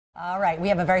All right, we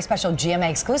have a very special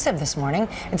GMA exclusive this morning.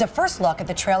 It's a first look at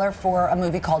the trailer for a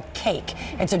movie called Cake.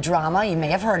 It's a drama, you may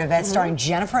have heard of it, starring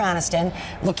Jennifer Aniston,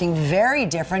 looking very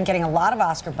different, getting a lot of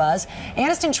Oscar buzz.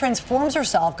 Aniston transforms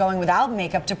herself, going without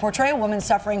makeup, to portray a woman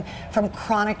suffering from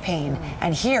chronic pain.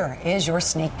 And here is your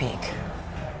sneak peek.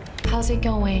 How's it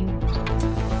going?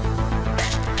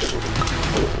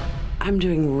 I'm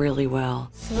doing really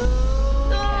well.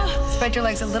 Spread your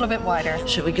legs a little bit wider.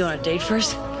 Should we go on a date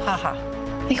first? Haha.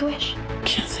 Make a wish.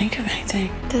 Can't think of anything.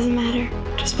 Doesn't matter.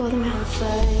 Just blow them out.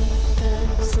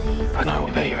 I know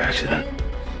about your accident.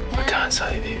 I can't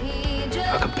save you.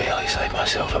 I could barely save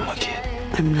myself and my kid.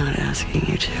 I'm not asking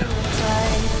you to.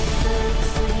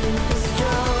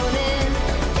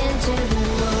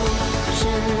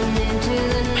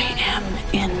 I am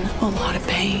in a lot of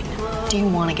pain. Do you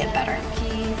want to get better?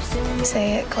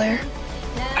 Say it, Claire.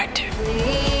 I do.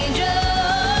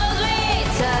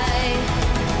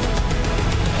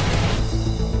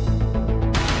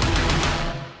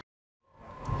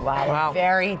 Wow.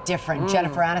 Very different.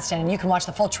 Jennifer Aniston. And you can watch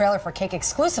the full trailer for Cake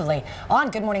exclusively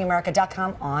on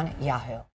GoodMorningAmerica.com on Yahoo.